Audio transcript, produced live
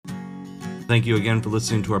Thank you again for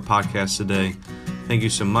listening to our podcast today. Thank you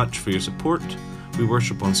so much for your support. We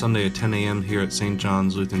worship on Sunday at 10 a.m. here at St.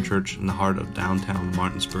 John's Lutheran Church in the heart of downtown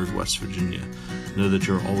Martinsburg, West Virginia. Know that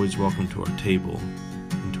you're always welcome to our table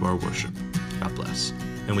and to our worship. God bless.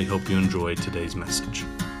 And we hope you enjoy today's message.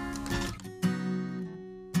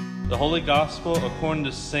 The Holy Gospel according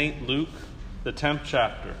to St. Luke, the 10th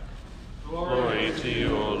chapter. Glory to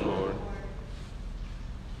you, O Lord.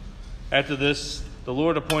 After this, the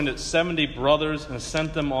Lord appointed 70 brothers and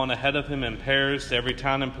sent them on ahead of him in pairs to every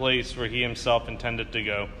town and place where he himself intended to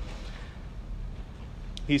go.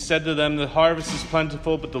 He said to them, "The harvest is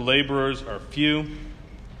plentiful, but the laborers are few.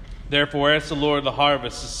 Therefore, ask the Lord of the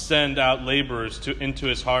harvest to send out laborers into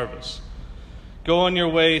his harvest. Go on your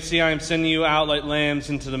way. See, I am sending you out like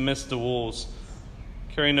lambs into the midst of wolves.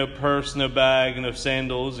 Carry no purse, no bag, no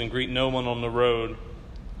sandals, and greet no one on the road.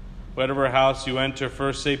 Whatever house you enter,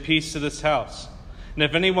 first say peace to this house. And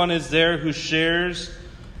if anyone is there who shares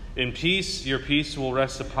in peace, your peace will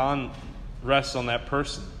rest on that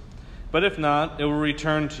person. But if not, it will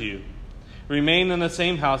return to you. Remain in the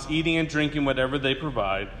same house, eating and drinking whatever they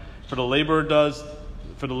provide, for the laborer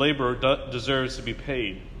deserves to be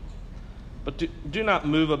paid. But do not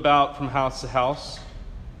move about from house to house.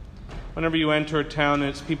 Whenever you enter a town and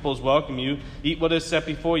its peoples welcome you, eat what is set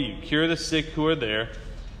before you, cure the sick who are there,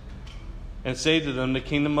 and say to them, the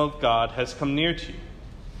kingdom of God has come near to you.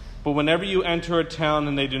 But whenever you enter a town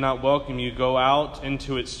and they do not welcome you, go out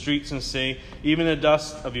into its streets and say, even the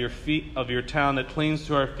dust of your town that clings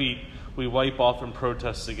to our feet, we wipe off in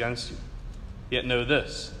protest against you. Yet know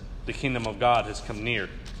this, the kingdom of God has come near.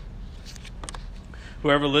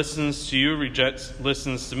 Whoever listens to you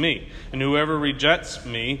listens to me, and whoever rejects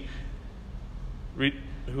me,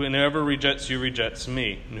 whoever rejects you rejects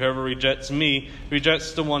me, and whoever rejects me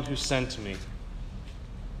rejects the one who sent me."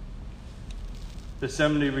 The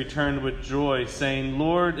 70 returned with joy, saying,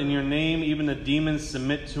 "Lord, in your name even the demons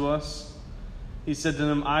submit to us." He said to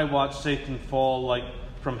them, "I watched Satan fall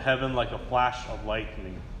from heaven like a flash of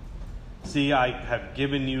lightning. See, I have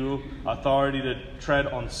given you authority to tread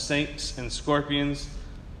on snakes and scorpions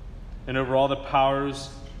and over all the powers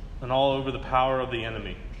and all over the power of the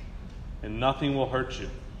enemy, and nothing will hurt you.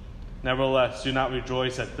 Nevertheless, do not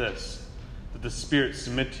rejoice at this, that the spirits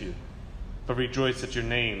submit to you, but rejoice that your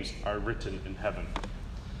names are written in heaven."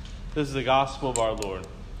 This is the gospel of our Lord.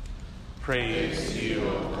 Praise to you,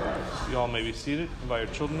 O Christ. You all may be seated. Invite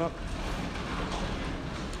your children up.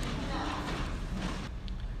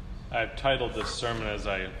 I've titled this sermon as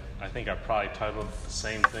I think I probably titled the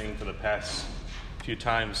same thing for the past few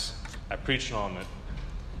times I preached on it.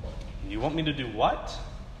 You want me to do what?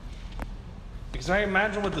 Because I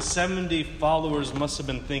imagine what the 70 followers must have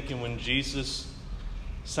been thinking when Jesus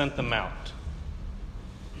sent them out.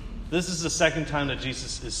 This is the second time that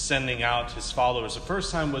Jesus is sending out his followers. The first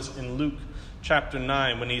time was in Luke chapter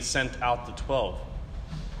 9 when he sent out the 12.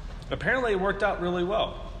 Apparently it worked out really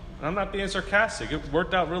well. And I'm not being sarcastic. It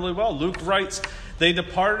worked out really well. Luke writes, "They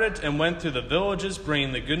departed and went through the villages,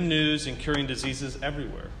 bringing the good news and curing diseases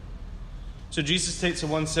everywhere." So Jesus takes it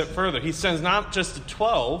one step further. He sends not just the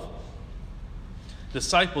 12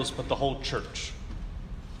 disciples, but the whole church.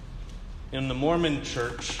 In the Mormon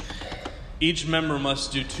church, each member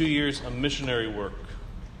must do 2 years of missionary work.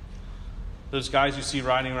 Those guys you see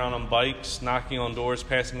riding around on bikes, knocking on doors,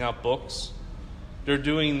 passing out books, they're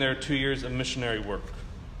doing their 2 years of missionary work.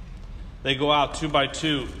 They go out 2 by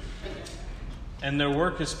 2, and their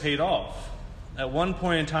work is paid off. At one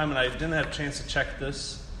point in time, and I didn't have a chance to check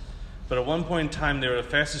this, but at one point in time, they were the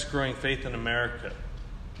fastest growing faith in America.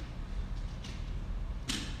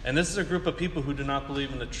 And this is a group of people who do not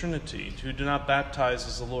believe in the Trinity, who do not baptize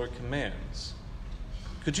as the Lord commands.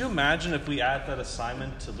 Could you imagine if we add that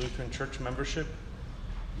assignment to Lutheran church membership?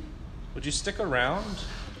 Would you stick around?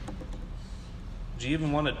 Would you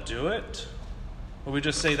even want to do it? Or we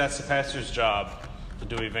just say that's the pastor's job to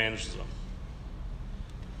do evangelism?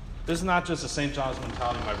 This is not just a St. John's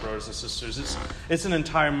mentality, my brothers and sisters. It's an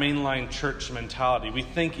entire mainline church mentality. We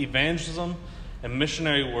think evangelism and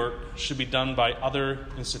missionary work should be done by other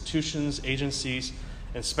institutions, agencies,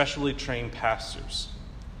 and specially trained pastors.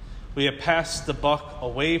 We have passed the buck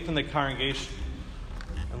away from the congregation,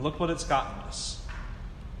 and look what it's gotten us.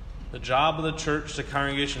 The job of the church, the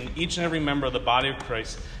congregation, each and every member of the body of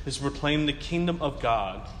Christ is to proclaim the kingdom of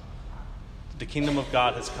God. The kingdom of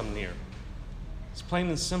God has come near. It's plain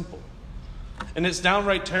and simple. And it's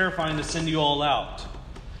downright terrifying to send you all out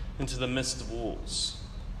into the midst of wolves.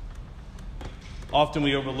 Often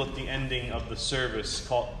we overlook the ending of the service,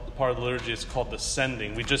 part part of the liturgy is called the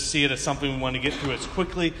sending. We just see it as something we want to get through as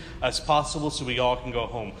quickly as possible so we all can go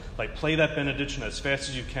home. Like, play that benediction as fast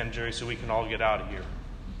as you can, Jerry, so we can all get out of here.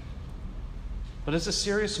 But it's a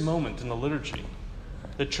serious moment in the liturgy.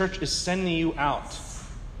 The church is sending you out.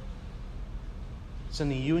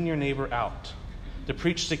 Sending you and your neighbor out to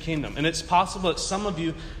preach the kingdom. And it's possible that some of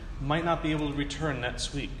you might not be able to return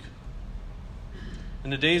next week. In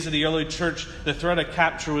the days of the early church, the threat of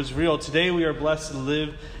capture was real. Today we are blessed to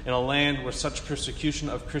live in a land where such persecution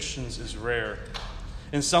of Christians is rare.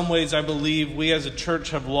 In some ways, I believe we as a church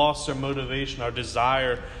have lost our motivation, our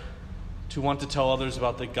desire to want to tell others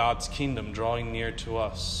about the God's kingdom drawing near to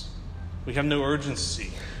us. We have no urgency.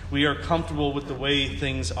 We are comfortable with the way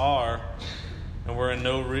things are, and we're in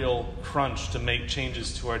no real crunch to make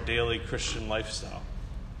changes to our daily Christian lifestyle.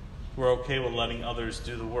 We're okay with letting others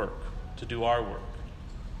do the work, to do our work.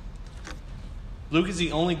 Luke is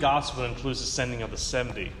the only gospel that includes the sending of the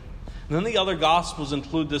 70. And then the other gospels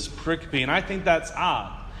include this pericope, and I think that's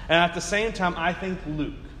odd. And at the same time, I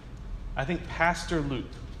think Pastor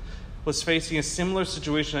Luke was facing a similar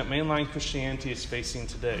situation that mainline Christianity is facing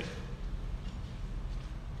today.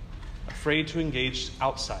 Afraid to engage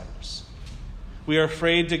outsiders. We are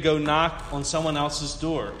afraid to go knock on someone else's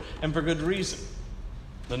door, and for good reason.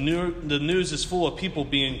 The news is full of people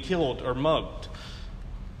being killed or mugged.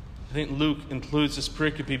 I think Luke includes this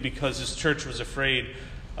pericope because his church was afraid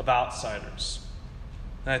of outsiders.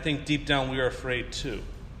 And I think deep down we are afraid too.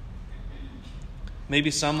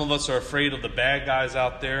 Maybe some of us are afraid of the bad guys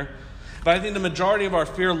out there, but I think the majority of our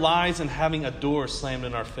fear lies in having a door slammed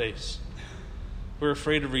in our face. We're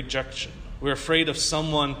afraid of rejection. We're afraid of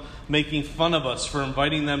someone making fun of us for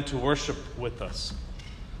inviting them to worship with us.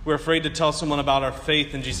 We're afraid to tell someone about our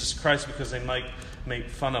faith in Jesus Christ because they might make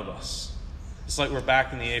fun of us. It's like we're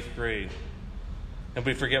back in the 8th grade. And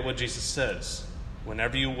we forget what Jesus says.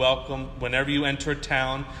 Whenever you enter a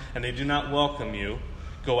town and they do not welcome you,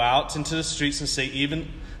 go out into the streets and say, even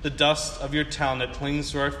the dust of your town that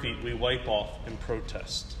clings to our feet, we wipe off in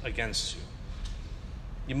protest against you.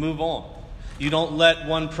 You move on. You don't let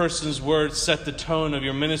one person's words set the tone of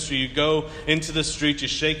your ministry. You go into the street, you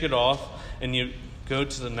shake it off, and you go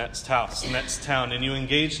to the next house, the next town, and you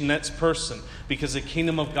engage the next person because the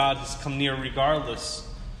kingdom of God has come near regardless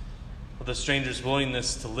of the stranger's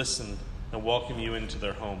willingness to listen and welcome you into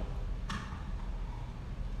their home.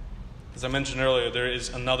 As I mentioned earlier, there is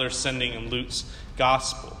another sending in Luke's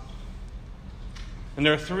gospel. And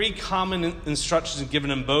there are 3 common instructions given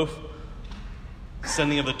in both the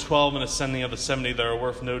sending of the 12 and the sending of the 70 that are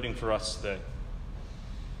worth noting for us today.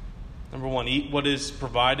 Number 1, eat what is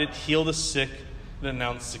provided, heal the sick, and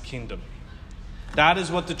announce the kingdom. That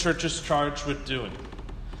is what the church is charged with doing.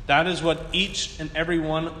 That is what each and every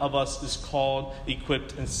one of us is called,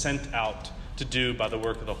 equipped, and sent out to do by the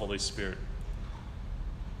work of the Holy Spirit.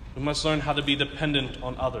 We must learn how to be dependent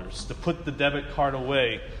on others, to put the debit card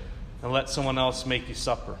away and let someone else make you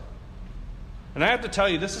supper. And I have to tell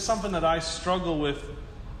you, this is something that I struggle with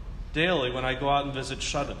daily when I go out and visit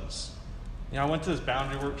shut-ins. I went to this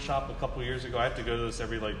boundary workshop a couple years ago. I have to go to this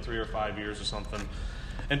every 3 or 5 years or something.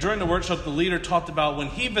 And during the workshop, the leader talked about when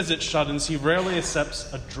he visits shut-ins, he rarely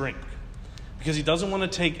accepts a drink because he doesn't want to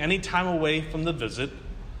take any time away from the visit,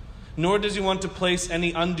 nor does he want to place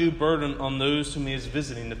any undue burden on those whom he is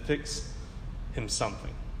visiting to fix him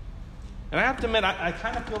something. And I have to admit, I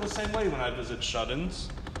kind of feel the same way when I visit shut-ins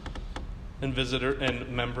and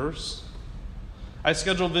members. I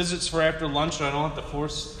schedule visits for after lunch so I don't have to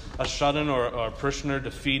force a shut-in or a parishioner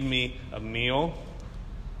to feed me a meal.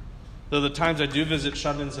 Though the times I do visit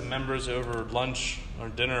shut-ins and members over lunch or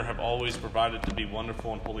dinner have always provided to be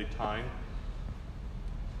wonderful and holy time.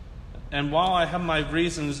 And while I have my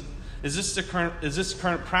reasons, is this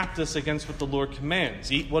current practice against what the Lord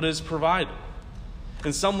commands? Eat what is provided.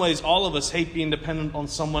 In some ways, all of us hate being dependent on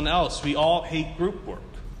someone else. We all hate group work.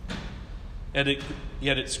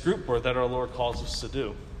 Yet it's group work that our Lord calls us to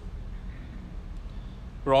do.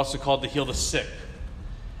 We're also called to heal the sick.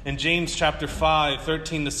 In James chapter 5,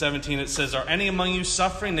 13 to 17, it says, "Are any among you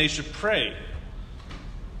suffering? They should pray.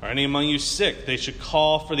 Are any among you sick? They should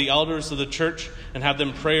call for the elders of the church and have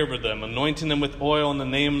them pray over them, anointing them with oil in the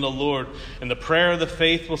name of the Lord. And the prayer of the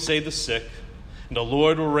faith will save the sick, and the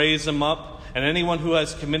Lord will raise them up. And anyone who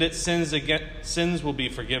has committed sins will be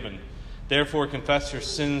forgiven. Therefore confess your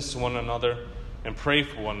sins to one another and pray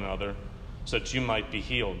for one another so that you might be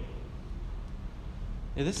healed."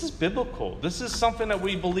 Yeah, this is biblical. This is something that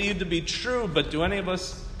we believe to be true, but do any of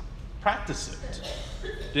us practice it?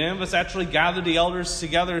 Do any of us actually gather the elders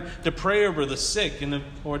together to pray over the sick,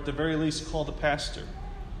 or at the very least call the pastor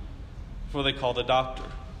before they call the doctor?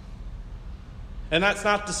 And that's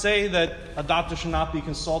not to say that a doctor should not be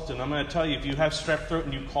consulted. I'm going to tell you, if you have strep throat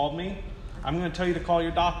and you called me, I'm going to tell you to call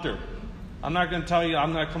your doctor. I'm not going to tell you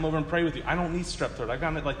I'm going to come over and pray with you. I don't need strep throat. I've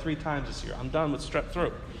gotten it like 3 times this year. I'm done with strep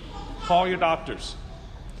throat. Call your doctors.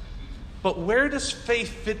 But where does faith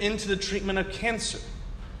fit into the treatment of cancer?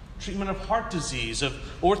 Treatment of heart disease, of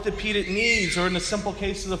orthopedic needs, or in the simple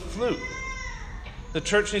case of the flu? The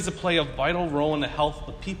church needs to play a vital role in the health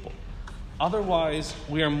of people. Otherwise,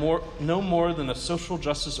 we are no more than a social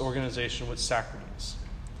justice organization with sacraments.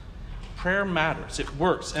 Prayer matters. It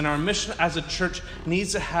works. And our mission as a church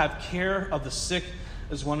needs to have care of the sick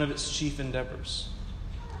as one of its chief endeavors.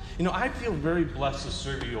 You know, I feel very blessed to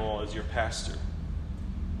serve you all as your pastor.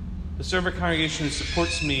 To serve a congregation who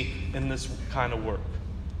supports me in this kind of work.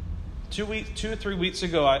 2 or 3 weeks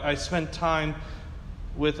ago, I spent time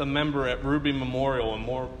with a member at Ruby Memorial in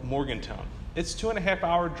Morgantown. It's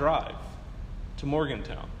 2.5-hour drive to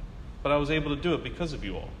Morgantown, but I was able to do it because of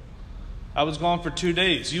you all. I was gone for 2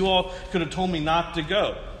 days. You all could have told me not to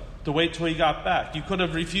go, to wait till he got back. You could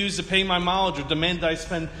have refused to pay my mileage or demanded I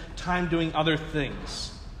spend time doing other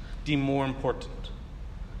things deemed more important.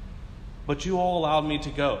 But you all allowed me to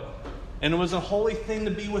go. And it was a holy thing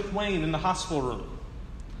to be with Wayne in the hospital room,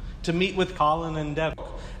 to meet with Colin and Deb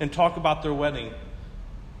and talk about their wedding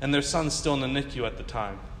and their son still in the NICU at the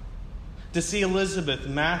time. To see Elizabeth,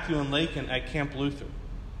 Matthew, and Lakin at Camp Luther.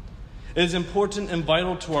 It is important and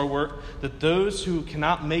vital to our work that those who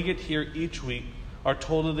cannot make it here each week are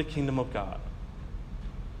told of the kingdom of God.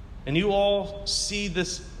 And you all see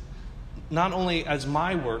this not only as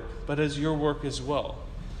my work, but as your work as well.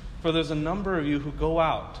 For there's a number of you who go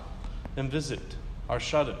out and visit our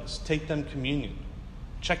shut-ins, take them communion,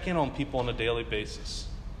 check in on people on a daily basis.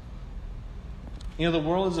 You know, the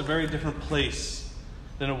world is a very different place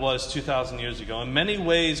than it was 2,000 years ago. In many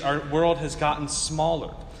ways, our world has gotten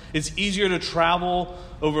smaller. It's easier to travel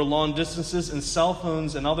over long distances, and cell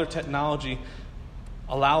phones and other technology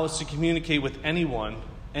allow us to communicate with anyone,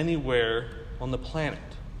 anywhere on the planet.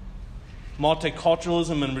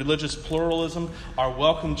 Multiculturalism and religious pluralism are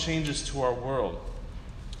welcome changes to our world.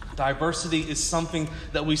 Diversity is something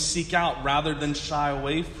that we seek out rather than shy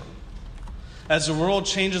away from. As the world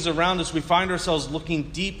changes around us, we find ourselves looking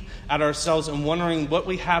deep at ourselves and wondering what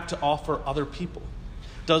we have to offer other people.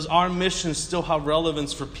 Does our mission still have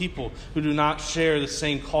relevance for people who do not share the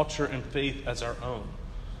same culture and faith as our own?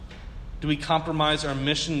 Do we compromise our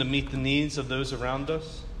mission to meet the needs of those around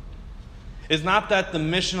us? It's not that the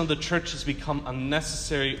mission of the church has become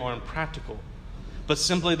unnecessary or impractical, but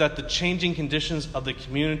simply that the changing conditions of the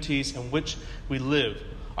communities in which we live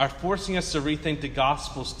are forcing us to rethink the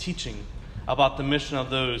gospel's teaching about the mission of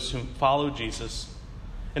those who follow Jesus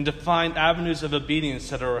and to find avenues of obedience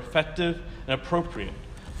that are effective and appropriate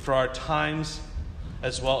for our times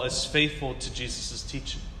as well as faithful to Jesus'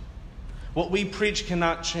 teaching. What we preach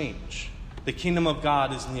cannot change. The kingdom of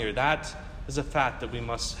God is near. That is a fact that we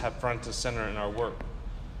must have front and center in our work.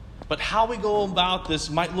 But how we go about this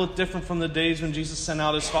might look different from the days when Jesus sent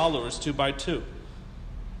out his followers 2 by 2.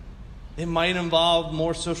 It might involve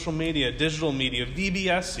more social media, digital media,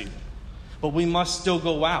 VBS even. But we must still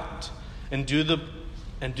go out and do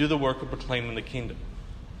the work of proclaiming the kingdom.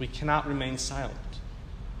 We cannot remain silent.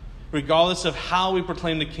 Regardless of how we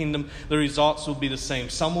proclaim the kingdom, the results will be the same.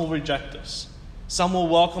 Some will reject us. Some will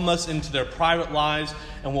welcome us into their private lives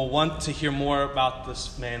and will want to hear more about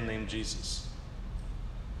this man named Jesus.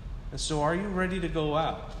 And so are you ready to go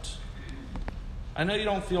out? I know you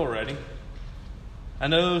don't feel ready. I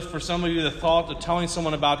know for some of you the thought of telling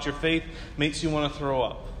someone about your faith makes you want to throw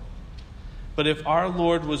up. But if our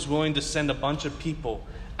Lord was willing to send a bunch of people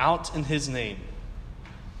out in his name,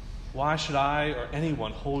 why should I or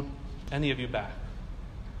anyone hold any of you back?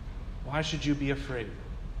 Why should you be afraid?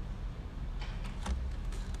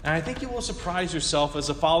 And I think you will surprise yourself as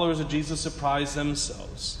the followers of Jesus surprised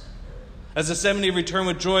themselves. As the 70 returned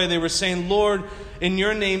with joy, they were saying, Lord, in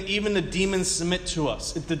your name, even the demons submit to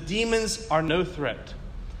us. If the demons are no threat,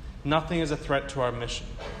 nothing is a threat to our mission.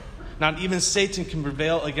 Not even Satan can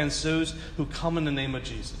prevail against those who come in the name of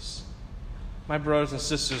Jesus. My brothers and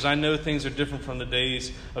sisters, I know things are different from the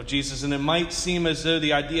days of Jesus, and it might seem as though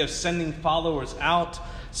the idea of sending followers out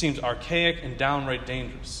seems archaic and downright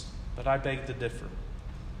dangerous. But I beg to differ.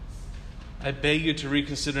 I beg you to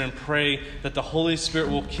reconsider and pray that the Holy Spirit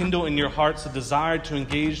will kindle in your hearts a desire to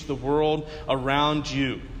engage the world around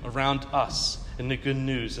you, around us, in the good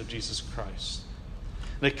news of Jesus Christ.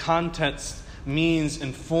 The context, means,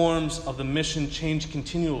 and forms of the mission change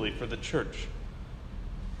continually for the church.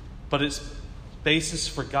 But its basis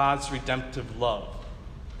for God's redemptive love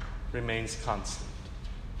remains constant.